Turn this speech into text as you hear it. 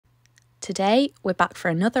Today, we're back for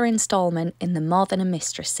another instalment in the More Than a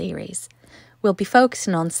Mistress series. We'll be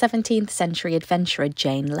focusing on 17th century adventurer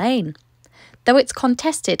Jane Lane. Though it's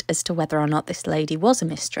contested as to whether or not this lady was a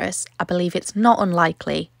mistress, I believe it's not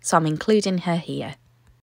unlikely, so I'm including her here.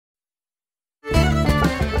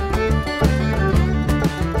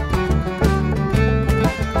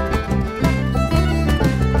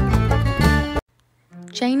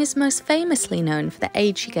 Jane is most famously known for the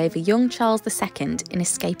aid she gave a young Charles II in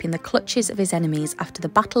escaping the clutches of his enemies after the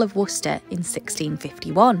Battle of Worcester in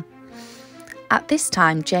 1651. At this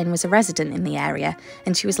time, Jane was a resident in the area,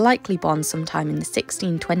 and she was likely born sometime in the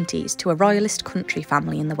 1620s to a royalist country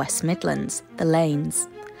family in the West Midlands, the Lanes.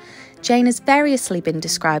 Jane has variously been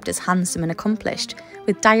described as handsome and accomplished,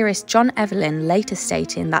 with diarist John Evelyn later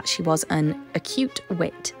stating that she was an acute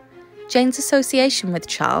wit. Jane's association with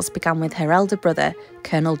Charles began with her elder brother,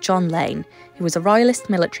 Colonel John Lane, who was a royalist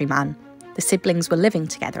military man. The siblings were living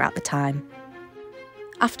together at the time.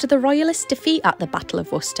 After the royalist defeat at the Battle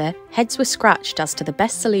of Worcester, heads were scratched as to the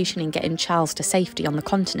best solution in getting Charles to safety on the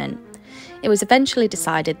continent. It was eventually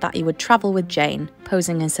decided that he would travel with Jane,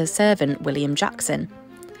 posing as her servant William Jackson.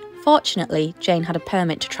 Fortunately, Jane had a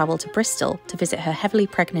permit to travel to Bristol to visit her heavily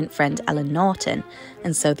pregnant friend Ellen Norton,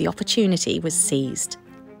 and so the opportunity was seized.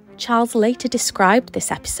 Charles later described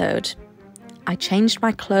this episode. "I changed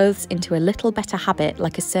my clothes into a little better habit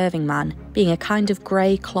like a serving man, being a kind of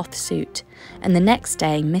grey cloth suit, and the next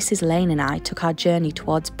day Mrs. Lane and I took our journey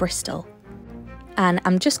towards Bristol." And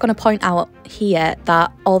I'm just going to point out here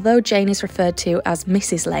that although Jane is referred to as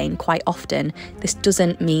Mrs. Lane quite often, this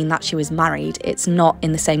doesn't mean that she was married. It's not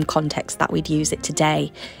in the same context that we'd use it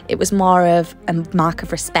today. It was more of a mark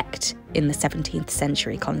of respect in the 17th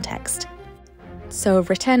century context. So,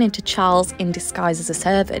 returning to Charles in disguise as a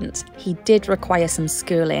servant, he did require some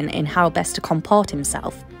schooling in how best to comport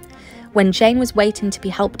himself. When Jane was waiting to be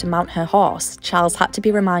helped to mount her horse, Charles had to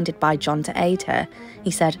be reminded by John to aid her.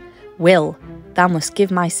 He said, "Will, thou must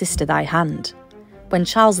give my sister thy hand." When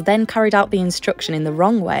Charles then carried out the instruction in the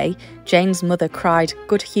wrong way, Jane's mother cried,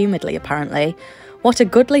 good-humouredly apparently, "What a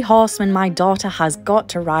goodly horseman my daughter has got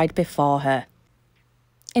to ride before her."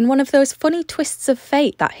 In one of those funny twists of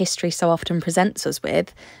fate that history so often presents us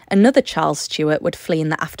with, another Charles Stuart would flee in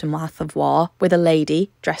the aftermath of war with a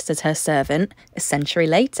lady dressed as her servant a century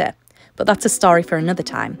later. But that's a story for another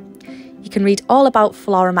time. You can read all about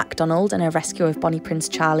Flora MacDonald and her rescue of Bonnie Prince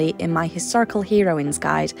Charlie in my Historical Heroines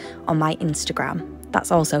guide on my Instagram.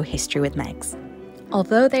 That's also History with Megs.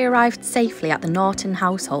 Although they arrived safely at the Norton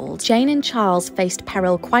household, Jane and Charles faced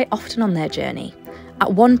peril quite often on their journey.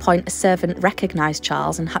 At one point, a servant recognised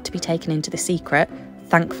Charles and had to be taken into the secret.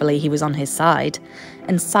 Thankfully, he was on his side.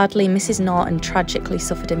 And sadly, Mrs. Norton tragically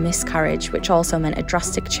suffered a miscarriage, which also meant a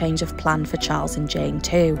drastic change of plan for Charles and Jane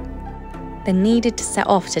too. They needed to set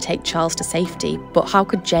off to take Charles to safety, but how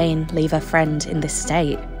could Jane leave her friend in this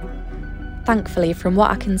state? Thankfully, from what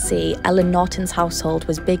I can see, Ellen Norton's household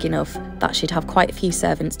was big enough that she'd have quite a few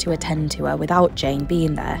servants to attend to her without Jane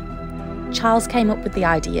being there. Charles came up with the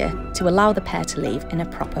idea to allow the pair to leave in a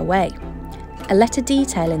proper way. A letter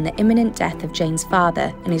detailing the imminent death of Jane's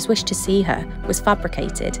father and his wish to see her was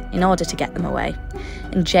fabricated in order to get them away,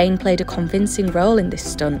 and Jane played a convincing role in this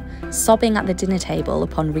stunt, sobbing at the dinner table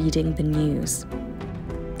upon reading the news.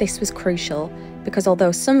 This was crucial because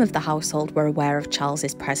although some of the household were aware of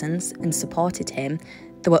Charles's presence and supported him,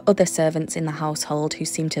 there were other servants in the household who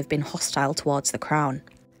seemed to have been hostile towards the crown.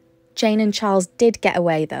 Jane and Charles did get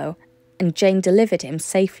away though, and Jane delivered him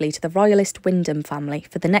safely to the royalist Wyndham family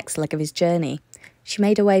for the next leg of his journey. She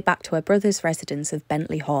made her way back to her brother's residence of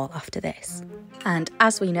Bentley Hall after this. And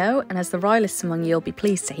as we know, and as the royalists among you will be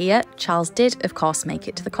pleased to hear, Charles did, of course, make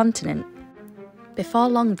it to the continent. Before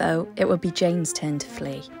long, though, it would be Jane's turn to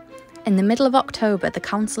flee. In the middle of October, the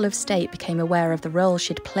Council of State became aware of the role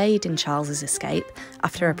she'd played in Charles's escape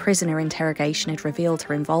after a prisoner interrogation had revealed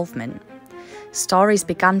her involvement. Stories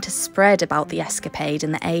began to spread about the escapade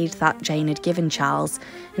and the aid that Jane had given Charles,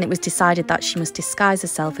 and it was decided that she must disguise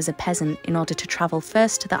herself as a peasant in order to travel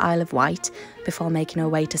first to the Isle of Wight before making her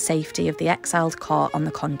way to safety of the exiled court on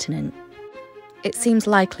the continent. It seems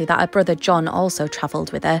likely that her brother John also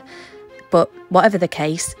travelled with her, but whatever the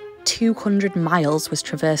case, 200 miles was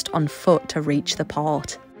traversed on foot to reach the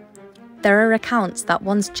port. There are accounts that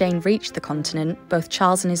once Jane reached the continent, both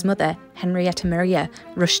Charles and his mother, Henrietta Maria,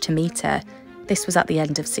 rushed to meet her. This was at the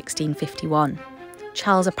end of 1651.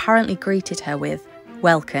 Charles apparently greeted her with,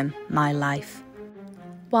 "Welcome, my life."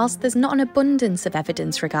 Whilst there's not an abundance of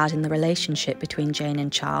evidence regarding the relationship between Jane and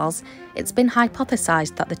Charles, it's been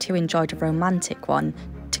hypothesised that the two enjoyed a romantic one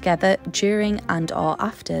together during and or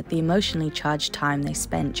after the emotionally charged time they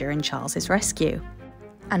spent during Charles's rescue.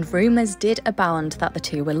 And rumours did abound that the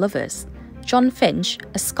two were lovers. John Finch,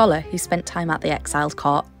 a scholar who spent time at the exiled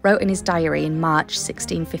court, wrote in his diary in March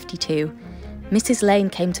 1652, "Mrs. Lane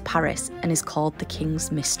came to Paris and is called the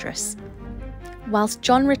King's mistress." Whilst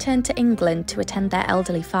John returned to England to attend their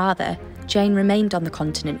elderly father, Jane remained on the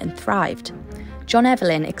continent and thrived. John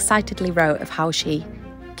Evelyn excitedly wrote of how she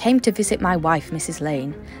came to visit my wife, Mrs.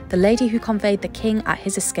 Lane, the lady who conveyed the king at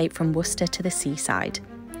his escape from Worcester to the seaside.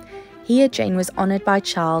 Here Jane was honoured by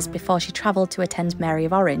Charles before she travelled to attend Mary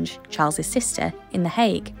of Orange, Charles's sister, in The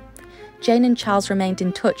Hague. Jane and Charles remained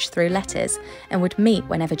in touch through letters and would meet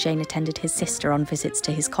whenever Jane attended his sister on visits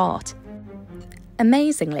to his court.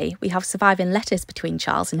 Amazingly, we have surviving letters between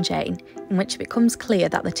Charles and Jane, in which it becomes clear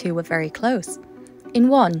that the two were very close. In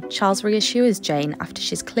one, Charles reassures Jane after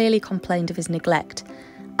she's clearly complained of his neglect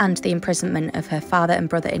and the imprisonment of her father and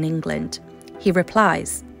brother in England. He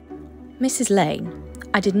replies, "Mrs. Lane,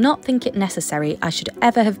 I did not think it necessary I should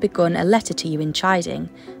ever have begun a letter to you in chiding,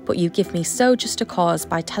 but you give me so just a cause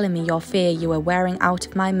by telling me your fear you are wearing out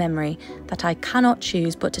of my memory that I cannot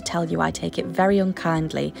choose but to tell you I take it very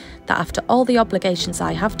unkindly that after all the obligations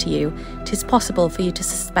I have to you, 'tis possible for you to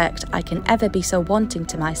suspect I can ever be so wanting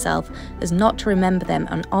to myself as not to remember them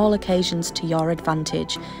on all occasions to your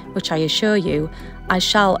advantage, which I assure you, I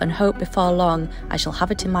shall and hope before long I shall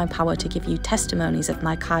have it in my power to give you testimonies of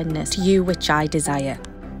my kindness to you which I desire.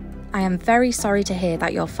 I am very sorry to hear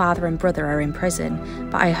that your father and brother are in prison,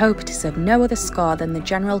 but I hope it is of no other score than the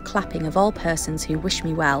general clapping of all persons who wish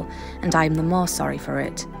me well, and I am the more sorry for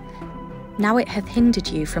it. Now it hath hindered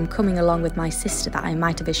you from coming along with my sister that I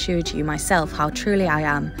might have assured you myself how truly I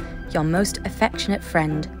am, your most affectionate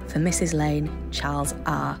friend, for Mrs. Lane, Charles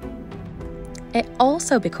R." It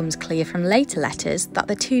also becomes clear from later letters that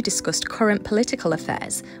the two discussed current political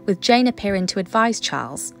affairs, with Jane appearing to advise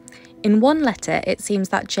Charles. In one letter, it seems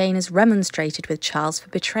that Jane has remonstrated with Charles for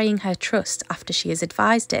betraying her trust after she has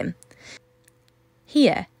advised him.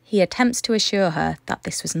 Here, he attempts to assure her that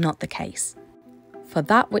this was not the case. "For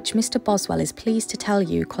that which Mr. Boswell is pleased to tell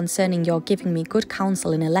you concerning your giving me good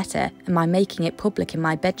counsel in a letter and my making it public in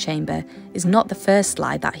my bedchamber is not the first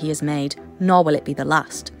lie that he has made, nor will it be the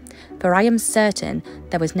last. For I am certain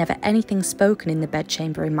there was never anything spoken in the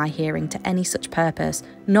bedchamber in my hearing to any such purpose,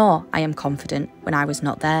 nor, I am confident, when I was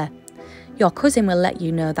not there. Your cousin will let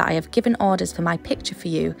you know that I have given orders for my picture for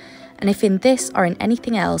you, and if in this or in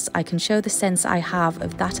anything else I can show the sense I have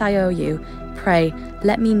of that I owe you, pray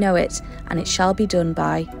let me know it, and it shall be done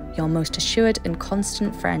by your most assured and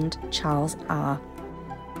constant friend, Charles R."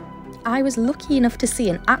 I was lucky enough to see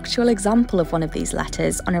an actual example of one of these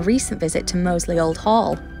letters on a recent visit to Moseley Old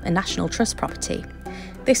Hall, a National Trust property.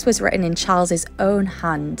 This was written in Charles's own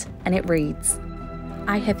hand, and it reads,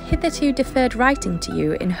 "I have hitherto deferred writing to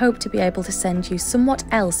you in hope to be able to send you somewhat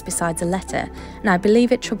else besides a letter, and I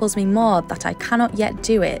believe it troubles me more that I cannot yet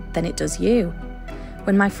do it than it does you.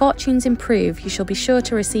 When my fortunes improve, you shall be sure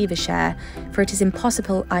to receive a share, for it is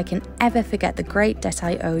impossible I can ever forget the great debt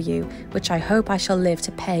I owe you, which I hope I shall live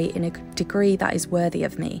to pay in a degree that is worthy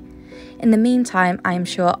of me. In the meantime, I am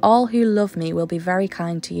sure all who love me will be very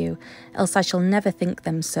kind to you, else I shall never think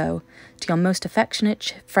them so. To your most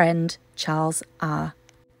affectionate friend, Charles R."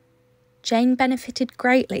 Jane benefited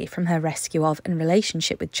greatly from her rescue of and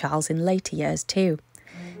relationship with Charles in later years too.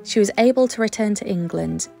 She was able to return to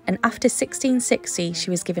England, and after 1660 she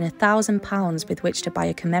was given £1,000 with which to buy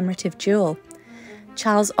a commemorative jewel.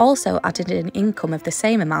 Charles also added an income of the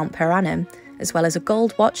same amount per annum, as well as a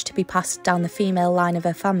gold watch to be passed down the female line of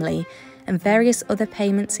her family, and various other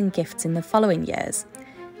payments and gifts in the following years.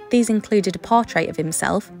 These included a portrait of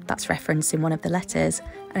himself, that's referenced in one of the letters,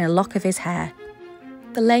 and a lock of his hair.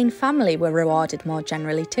 The Lane family were rewarded more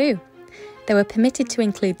generally too. They were permitted to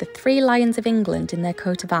include the 3 lions of England in their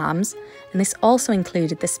coat of arms, and this also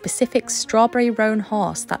included the specific strawberry roan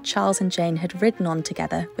horse that Charles and Jane had ridden on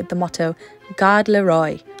together with the motto "Garde le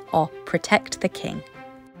Roi," or "Protect the King."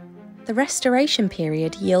 The Restoration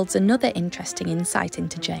period yields another interesting insight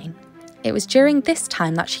into Jane. It was during this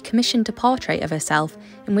time that she commissioned a portrait of herself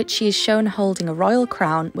in which she is shown holding a royal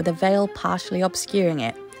crown with a veil partially obscuring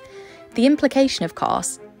it. The implication, of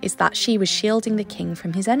course, is that she was shielding the king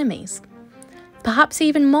from his enemies. Perhaps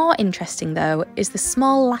even more interesting, though, is the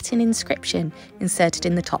small Latin inscription inserted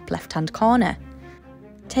in the top left-hand corner.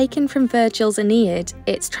 Taken from Virgil's Aeneid,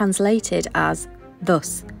 it's translated as,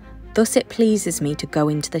 "Thus it pleases me to go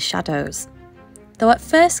into the shadows." Though at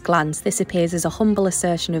first glance this appears as a humble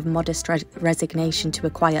assertion of modest resignation to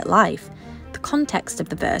a quiet life, the context of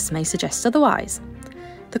the verse may suggest otherwise.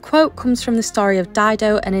 The quote comes from the story of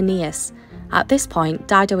Dido and Aeneas. At this point,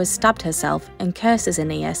 Dido has stabbed herself and curses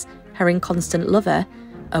Aeneas, her inconstant lover,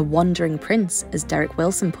 a wandering prince, as Derek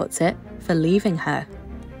Wilson puts it, for leaving her.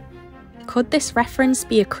 Could this reference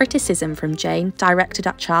be a criticism from Jane directed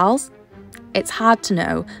at Charles? It's hard to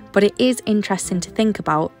know, but it is interesting to think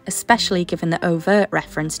about, especially given the overt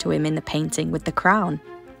reference to him in the painting with the crown.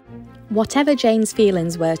 Whatever Jane's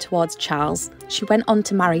feelings were towards Charles, she went on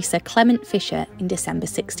to marry Sir Clement Fisher in December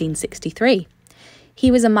 1663.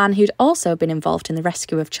 He was a man who'd also been involved in the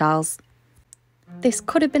rescue of Charles. This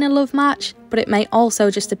could have been a love match, but it may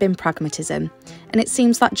also just have been pragmatism, and it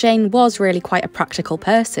seems that Jane was really quite a practical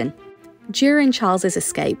person. During Charles's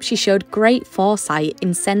escape, she showed great foresight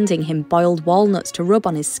in sending him boiled walnuts to rub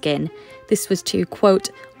on his skin. This was to,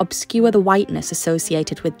 quote, obscure the whiteness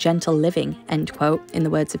associated with gentle living, end quote, in the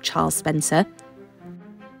words of Charles Spencer.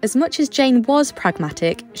 As much as Jane was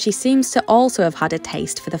pragmatic, she seems to also have had a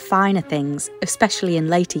taste for the finer things, especially in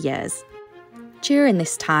later years. During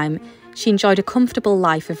this time, she enjoyed a comfortable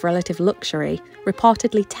life of relative luxury,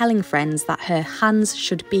 reportedly telling friends that her hands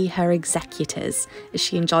should be her executors, as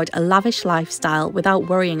she enjoyed a lavish lifestyle without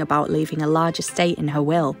worrying about leaving a large estate in her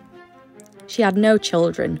will. She had no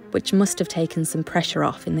children, which must have taken some pressure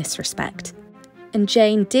off in this respect. And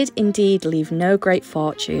Jane did indeed leave no great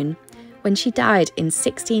fortune. When she died in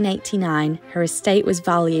 1689, her estate was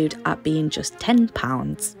valued at being just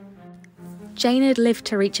 £10. Jane had lived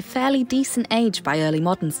to reach a fairly decent age by early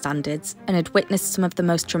modern standards and had witnessed some of the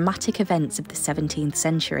most dramatic events of the 17th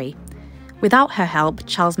century. Without her help,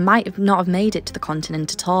 Charles might not have made it to the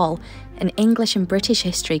continent at all, and English and British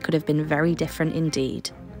history could have been very different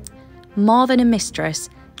indeed. More than a mistress,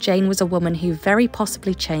 Jane was a woman who very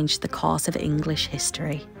possibly changed the course of English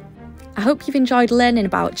history. I hope you've enjoyed learning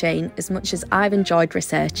about Jane as much as I've enjoyed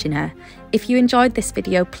researching her. If you enjoyed this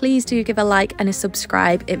video, please do give a like and a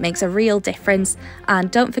subscribe, it makes a real difference.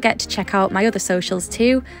 And don't forget to check out my other socials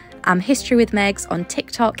too. I'm History with Megs on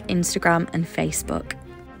TikTok, Instagram and Facebook.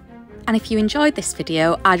 And if you enjoyed this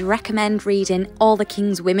video, I'd recommend reading All the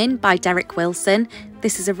King's Women by Derek Wilson.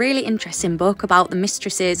 This is a really interesting book about the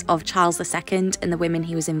mistresses of Charles II and the women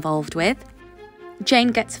he was involved with. Jane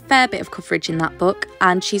gets a fair bit of coverage in that book,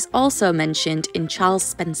 and she's also mentioned in Charles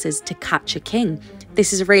Spencer's To Catch a King.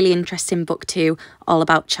 This is a really interesting book too, all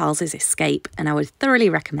about Charles's escape, and I would thoroughly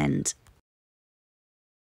recommend.